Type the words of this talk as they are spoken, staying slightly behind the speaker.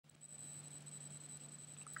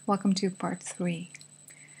Welcome to part 3.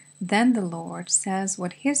 Then the Lord says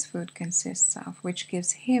what his food consists of, which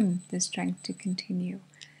gives him the strength to continue.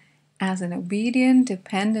 As an obedient,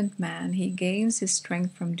 dependent man, he gains his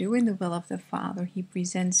strength from doing the will of the Father he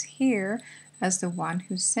presents here as the one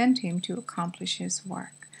who sent him to accomplish his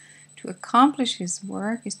work. To accomplish his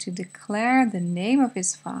work is to declare the name of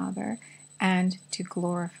his Father and to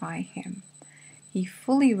glorify him. He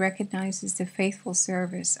fully recognizes the faithful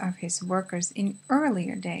service of his workers in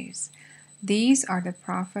earlier days. These are the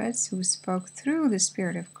prophets who spoke through the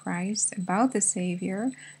Spirit of Christ about the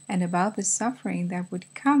Savior and about the suffering that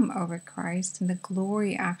would come over Christ and the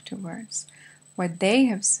glory afterwards. What they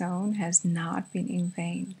have sown has not been in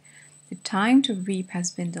vain. The time to reap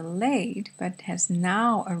has been delayed, but has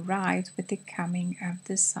now arrived with the coming of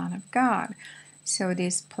the Son of God. So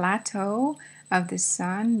this plateau of the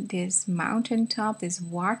sun, this mountaintop, this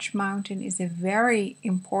watch mountain, is a very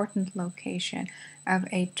important location of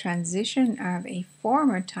a transition of a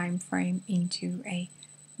former time frame into a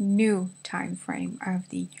new time frame of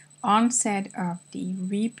the onset of the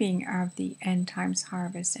reaping of the end times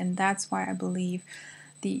harvest. And that's why I believe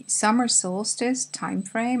the summer solstice time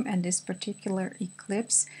frame and this particular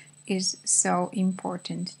eclipse is so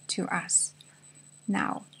important to us.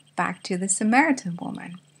 Now, back to the Samaritan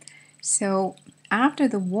woman. So after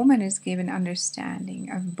the woman is given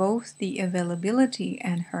understanding of both the availability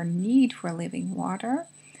and her need for living water,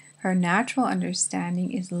 her natural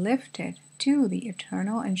understanding is lifted to the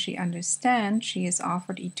eternal, and she understands she is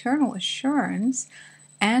offered eternal assurance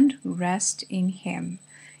and rest in him,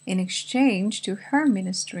 in exchange to her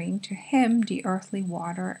ministering to him the earthly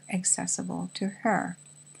water accessible to her.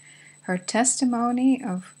 Her testimony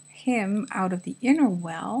of him out of the inner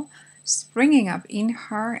well, springing up in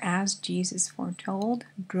her as Jesus foretold,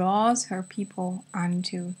 draws her people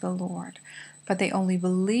unto the Lord. But they only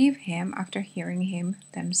believe him after hearing him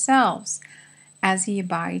themselves, as he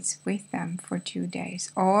abides with them for 2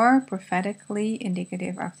 days, or prophetically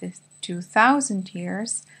indicative of the 2,000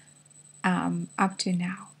 years up to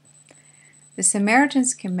now. The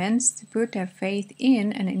Samaritans commenced to put their faith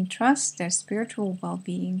in and entrust their spiritual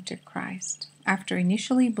well-being to Christ, after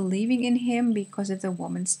initially believing in him because of the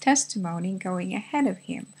woman's testimony going ahead of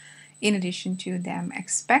him. In addition to them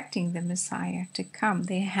expecting the Messiah to come,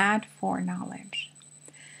 they had foreknowledge.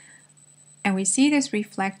 And we see this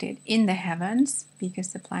reflected in the heavens,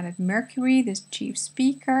 because the planet Mercury, this chief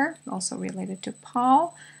speaker, also related to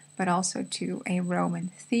Paul, but also to a Roman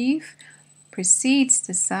thief, precedes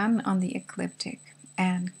the sun on the ecliptic.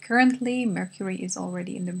 And currently Mercury is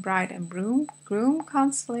already in the bride and groom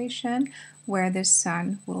constellation, where the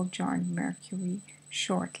sun will join Mercury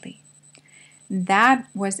shortly. That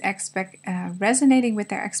was resonating with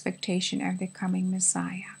their expectation of the coming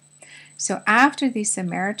Messiah. So after the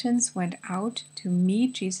Samaritans went out to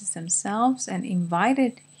meet Jesus themselves and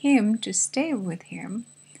invited him to stay with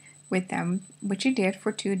them, which he did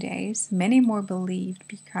for 2 days, many more believed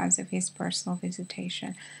because of his personal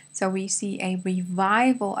visitation. So we see a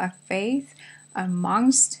revival of faith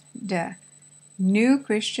amongst the new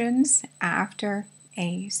Christians after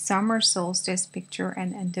a summer solstice picture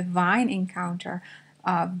and a divine encounter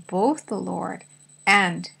of both the Lord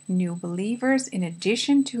and new believers, in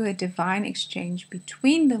addition to a divine exchange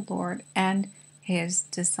between the Lord and his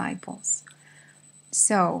disciples.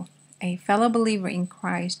 So, a fellow believer in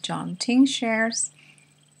Christ, John Ting, shares,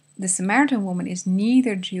 the Samaritan woman is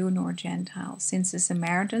neither Jew nor Gentile, since the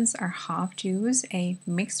Samaritans are half Jews, a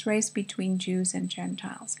mixed race between Jews and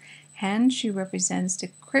Gentiles. Hence, she represents the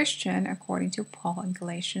Christian according to Paul in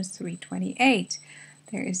Galatians 3:28.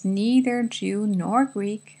 There is neither Jew nor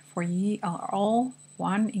Greek, for ye are all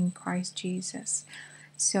one in Christ Jesus.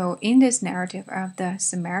 So in this narrative of the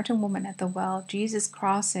Samaritan woman at the well, Jesus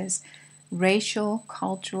crosses racial,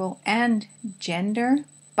 cultural, and gender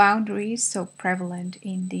boundaries so prevalent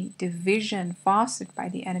in the division fostered by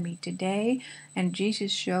the enemy today, and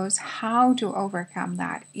Jesus shows how to overcome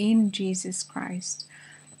that in Jesus Christ.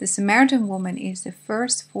 The Samaritan woman is the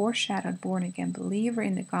first foreshadowed born-again believer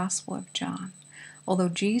in the Gospel of John. Although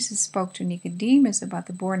Jesus spoke to Nicodemus about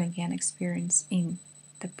the born-again experience in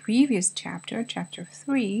the previous chapter, chapter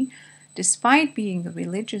 3, despite being the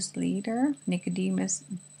religious leader, Nicodemus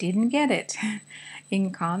didn't get it.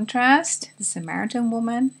 In contrast, the Samaritan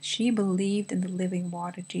woman, she believed in the living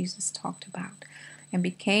water Jesus talked about and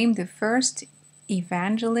became the first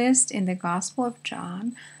evangelist in the Gospel of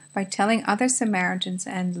John by telling other Samaritans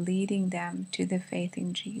and leading them to the faith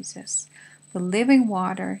in Jesus. The living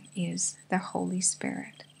water is the Holy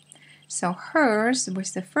Spirit. So hers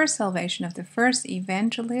was the first salvation of the first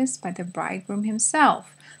evangelist by the bridegroom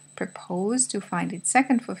himself. proposed to find its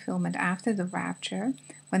second fulfillment after the rapture,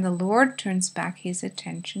 when the Lord turns back his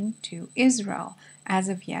attention to Israel, as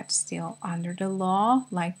of yet still under the law,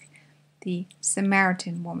 like the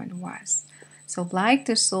Samaritan woman was. So like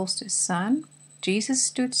the solstice sun, Jesus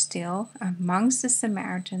stood still amongst the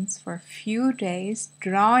Samaritans for a few days,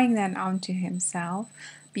 drawing them unto himself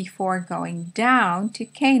before going down to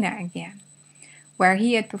Cana again, where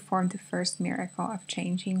he had performed the first miracle of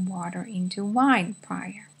changing water into wine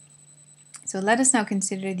prior. So let us now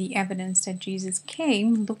consider the evidence that Jesus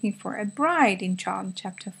came looking for a bride in John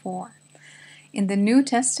chapter 4. In the New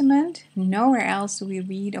Testament, nowhere else do we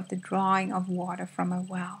read of the drawing of water from a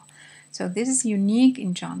well. So this is unique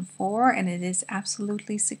in John 4, and it is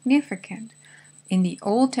absolutely significant. In the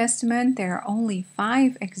Old Testament, there are only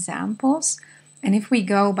 5 examples, and if we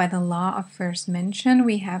go by the law of first mention,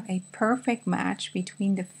 we have a perfect match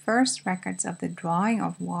between the first records of the drawing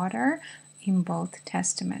of water in both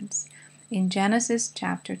Testaments. In Genesis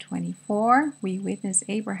chapter 24, we witness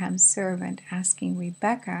Abraham's servant asking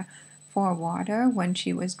Rebekah for water when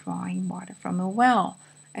she was drawing water from a well,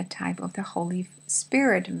 a type of the Holy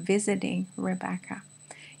Spirit visiting Rebekah.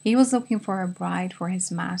 He was looking for a bride for his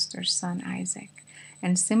master's son Isaac.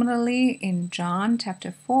 And similarly, in John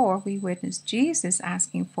chapter 4, we witness Jesus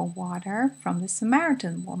asking for water from the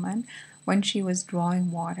Samaritan woman when she was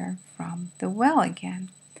drawing water from the well again.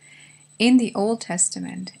 In the Old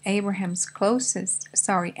Testament, Abraham's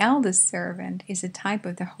eldest servant is a type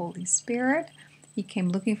of the Holy Spirit. He came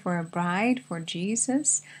looking for a bride for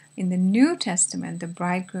Jesus. In the New Testament, the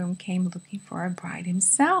bridegroom came looking for a bride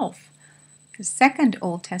himself. The second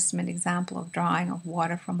Old Testament example of drawing of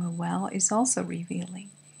water from a well is also revealing.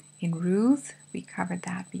 In Ruth, we covered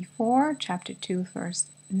that before, chapter 2, verse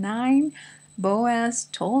 9, Boaz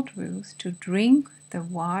told Ruth to drink the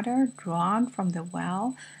water drawn from the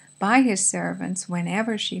well by his servants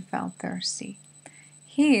whenever she felt thirsty.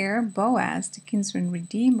 Here, Boaz, the kinsman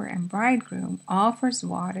redeemer and bridegroom, offers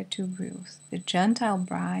water to Ruth, the Gentile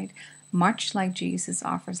bride, much like Jesus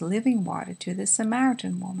offers living water to the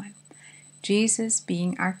Samaritan woman, Jesus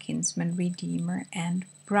being our kinsman redeemer and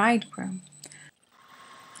bridegroom.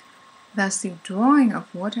 Thus, the drawing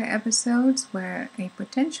of water episodes where a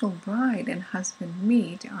potential bride and husband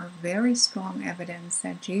meet are very strong evidence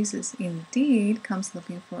that Jesus indeed comes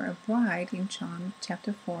looking for a bride in John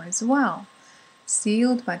chapter 4 as well,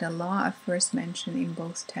 sealed by the law of first mention in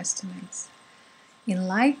both Testaments. In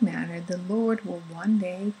like manner, the Lord will one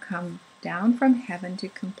day come down from heaven to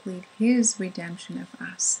complete his redemption of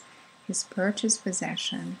us, his purchased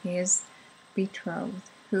possession, his betrothed,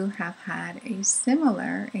 who have had a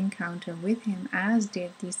similar encounter with him as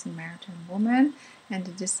did the Samaritan woman and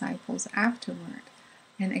the disciples afterward,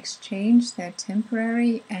 and exchanged their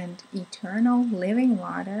temporary and eternal living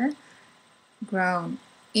water, grown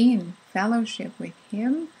in fellowship with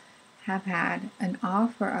him, have had an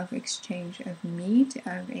offer of exchange of meat,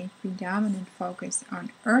 of a predominant focus on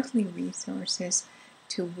earthly resources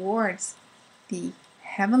towards the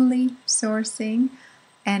heavenly sourcing,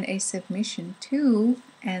 and a submission to,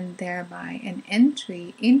 and thereby an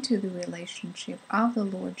entry into the relationship of the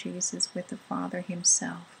Lord Jesus with the Father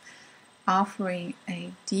himself, offering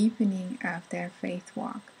a deepening of their faith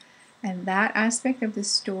walk. And that aspect of the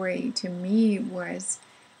story to me was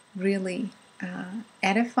really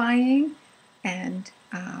edifying, and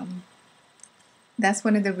that's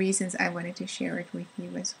one of the reasons I wanted to share it with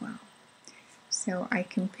you as well. So I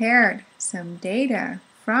compared some data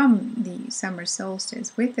from the summer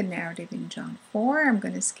solstice with the narrative in John 4. I'm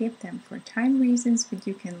going to skip them for time reasons, but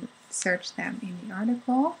you can search them in the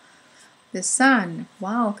article. The sun,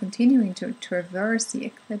 while continuing to traverse the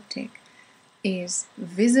ecliptic, is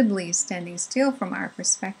visibly standing still from our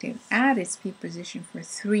perspective at its peak position for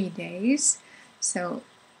 3 days. So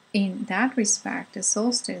in that respect, the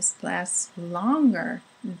solstice lasts longer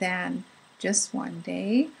than just 1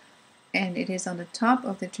 day, and it is on the top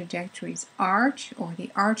of the trajectory's arch, or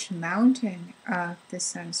the arch mountain of the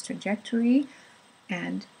sun's trajectory,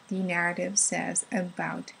 and the narrative says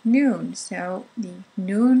about noon. So the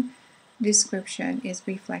noon description is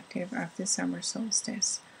reflective of the summer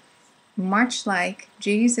solstice. Much like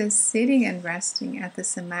Jesus sitting and resting at the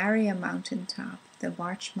Samaria mountaintop, the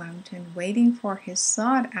Watch Mountain, waiting for his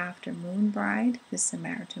sought-after moon bride, the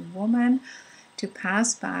Samaritan woman, to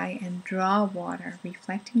pass by and draw water,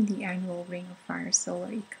 reflecting the annual Ring of Fire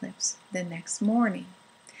solar eclipse the next morning.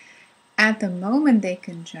 At the moment they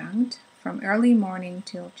conjunct, from early morning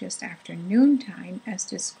till just after noontime, as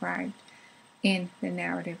described in the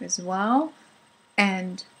narrative as well,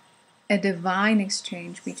 and a divine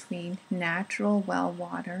exchange between natural well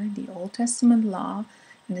water, the Old Testament law,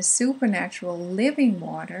 And the supernatural living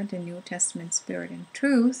water, the New Testament Spirit and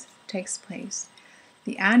Truth, takes place.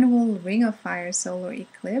 The annual Ring of Fire solar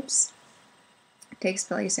eclipse takes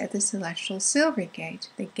place at the celestial silver gate,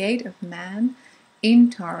 the gate of man in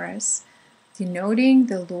Taurus, denoting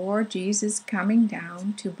the Lord Jesus coming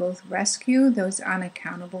down to both rescue those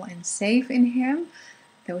unaccountable and safe in him,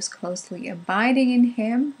 those closely abiding in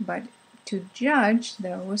him, but to judge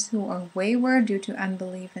those who are wayward due to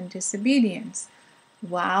unbelief and disobedience.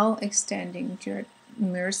 While extending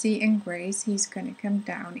mercy and grace, he's going to come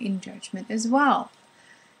down in judgment as well.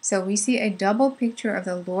 So we see a double picture of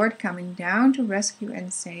the Lord coming down to rescue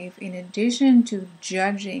and save, in addition to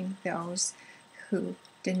judging those who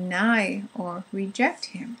deny or reject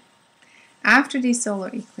him. After the solar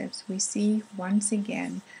eclipse, we see once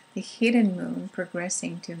again the hidden moon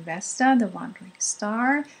progressing to Vesta, the wandering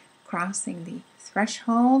star, crossing the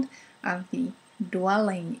threshold of the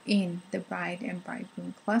dwelling in the bride and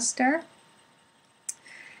bridegroom cluster.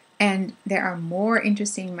 And there are more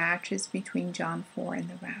interesting matches between John 4 and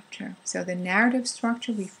the rapture. So the narrative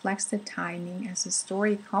structure reflects the timing as the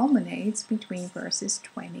story culminates between verses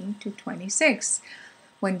 20 to 26,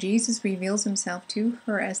 when Jesus reveals himself to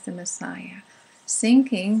her as the Messiah,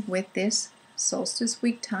 syncing with this solstice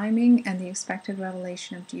week timing and the expected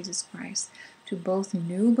revelation of Jesus Christ to both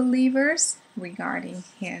new believers regarding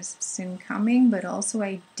his soon coming, but also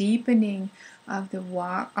a deepening of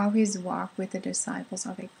his walk with the disciples,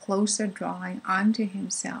 of a closer drawing onto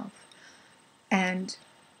himself. And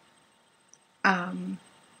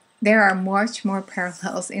there are much more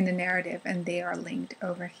parallels in the narrative, and they are linked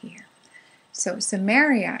over here. So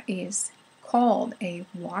Samaria is called a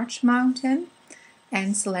watch mountain,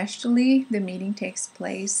 and celestially the meeting takes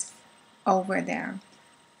place over there.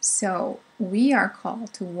 So we are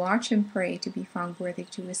called to watch and pray to be found worthy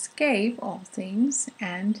to escape all things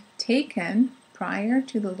and taken prior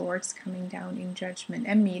to the Lord's coming down in judgment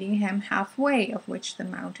and meeting him halfway, of which the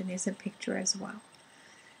mountain is a picture as well.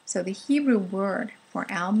 So the Hebrew word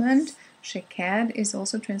for almond, sheked, is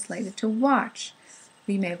also translated to watch.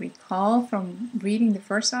 We may recall from reading the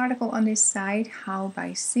first article on this site how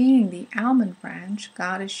by seeing the almond branch,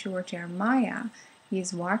 God assured Jeremiah he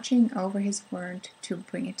is watching over his word to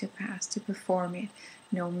bring it to pass, to perform it,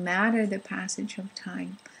 no matter the passage of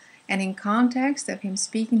time. And in context of him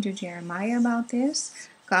speaking to Jeremiah about this,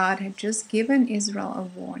 God had just given Israel a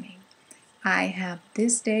warning. I have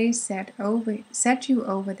this day set you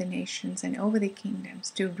over the nations and over the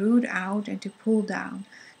kingdoms, to root out and to pull down,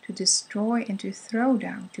 to destroy and to throw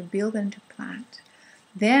down, to build and to plant.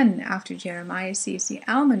 Then, after Jeremiah sees the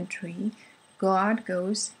almond tree, God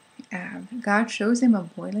shows him a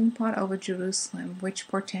boiling pot over Jerusalem, which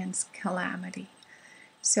portends calamity.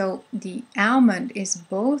 So the almond is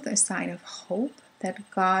both a sign of hope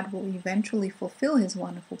that God will eventually fulfill his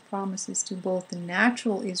wonderful promises to both the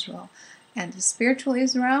natural Israel and the spiritual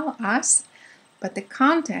Israel, us, but the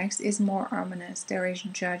context is more ominous. There is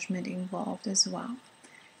judgment involved as well.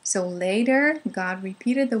 So later, God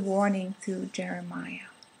repeated the warning through Jeremiah.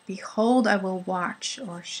 Behold, I will watch,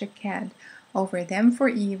 or sheked, over them for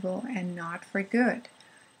evil and not for good.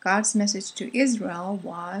 God's message to Israel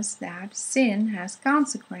was that sin has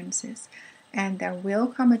consequences, and there will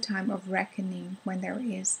come a time of reckoning when there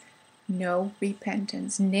is no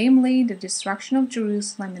repentance, namely the destruction of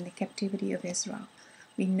Jerusalem and the captivity of Israel.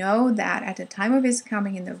 We know that at the time of his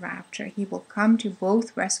coming in the rapture, he will come to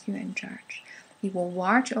both rescue and judge. He will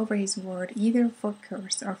watch over his word either for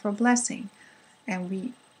curse or for blessing. And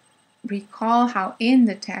we recall how in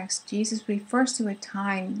the text Jesus refers to a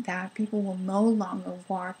time that people will no longer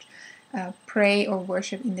pray or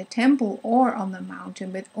worship in the temple or on the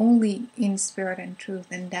mountain, but only in spirit and truth.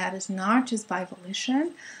 And that is not just by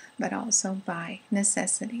volition, but also by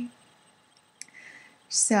necessity.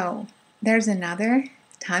 So there's another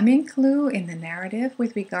timing clue in the narrative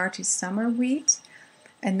with regard to summer wheat.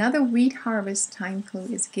 Another wheat harvest time clue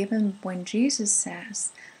is given when Jesus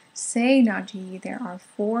says, Say not ye, there are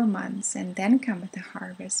 4 months, and then cometh the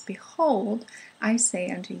harvest. Behold, I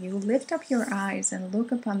say unto you, lift up your eyes and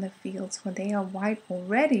look upon the fields, for they are white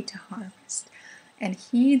already to harvest. And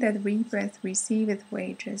he that reapeth receiveth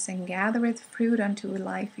wages, and gathereth fruit unto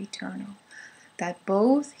life eternal, that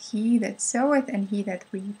both he that soweth and he that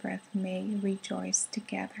reapeth may rejoice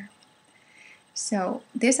together. So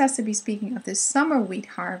this has to be speaking of the summer wheat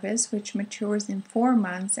harvest, which matures in 4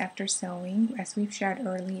 months after sowing, as we've shared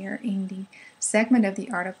earlier in the segment of the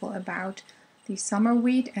article about the summer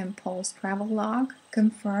wheat and Paul's travelogue,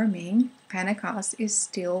 confirming Pentecost is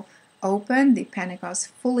still open. The Pentecost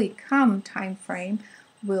fully come time frame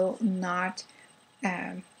will not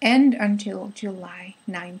end until July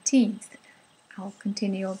 19th. I'll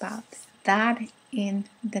continue about that in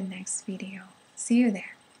the next video. See you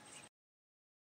there.